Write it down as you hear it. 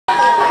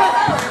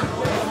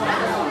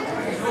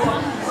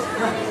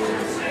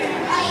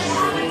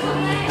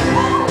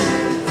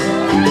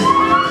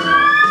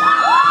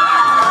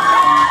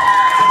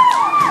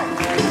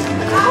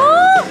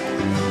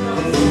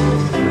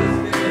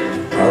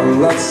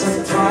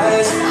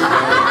surprised.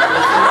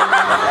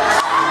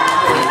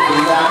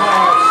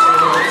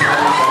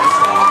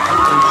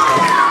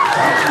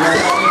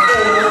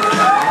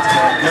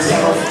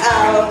 Myself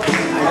out,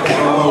 I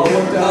got all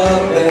worked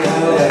up and I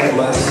let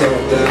myself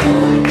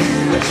down.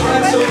 I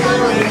tried so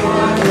very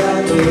hard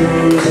not to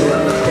lose it.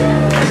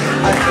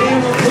 I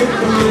came up with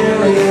a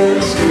million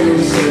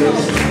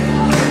excuses.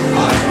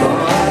 I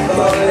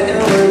thought it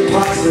was a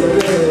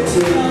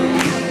possibility.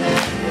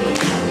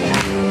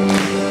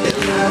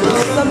 And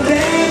well,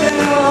 someday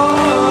they'll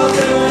all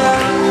turn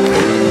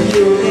out.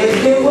 You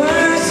make it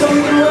work so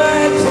we can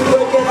work to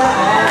work it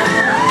out.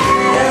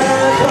 And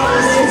I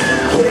promise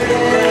you,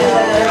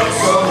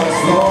 so much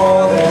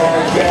more than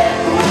I get.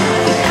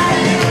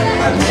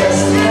 I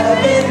just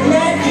haven't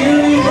met you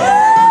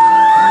yet.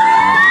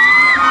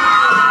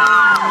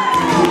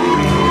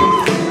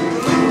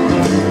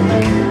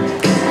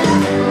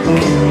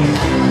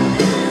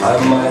 I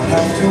might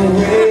have to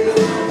wait,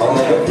 I'll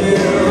never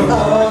give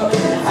up.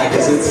 I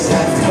guess it's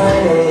half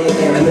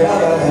timing and the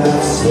other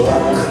half's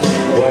luck.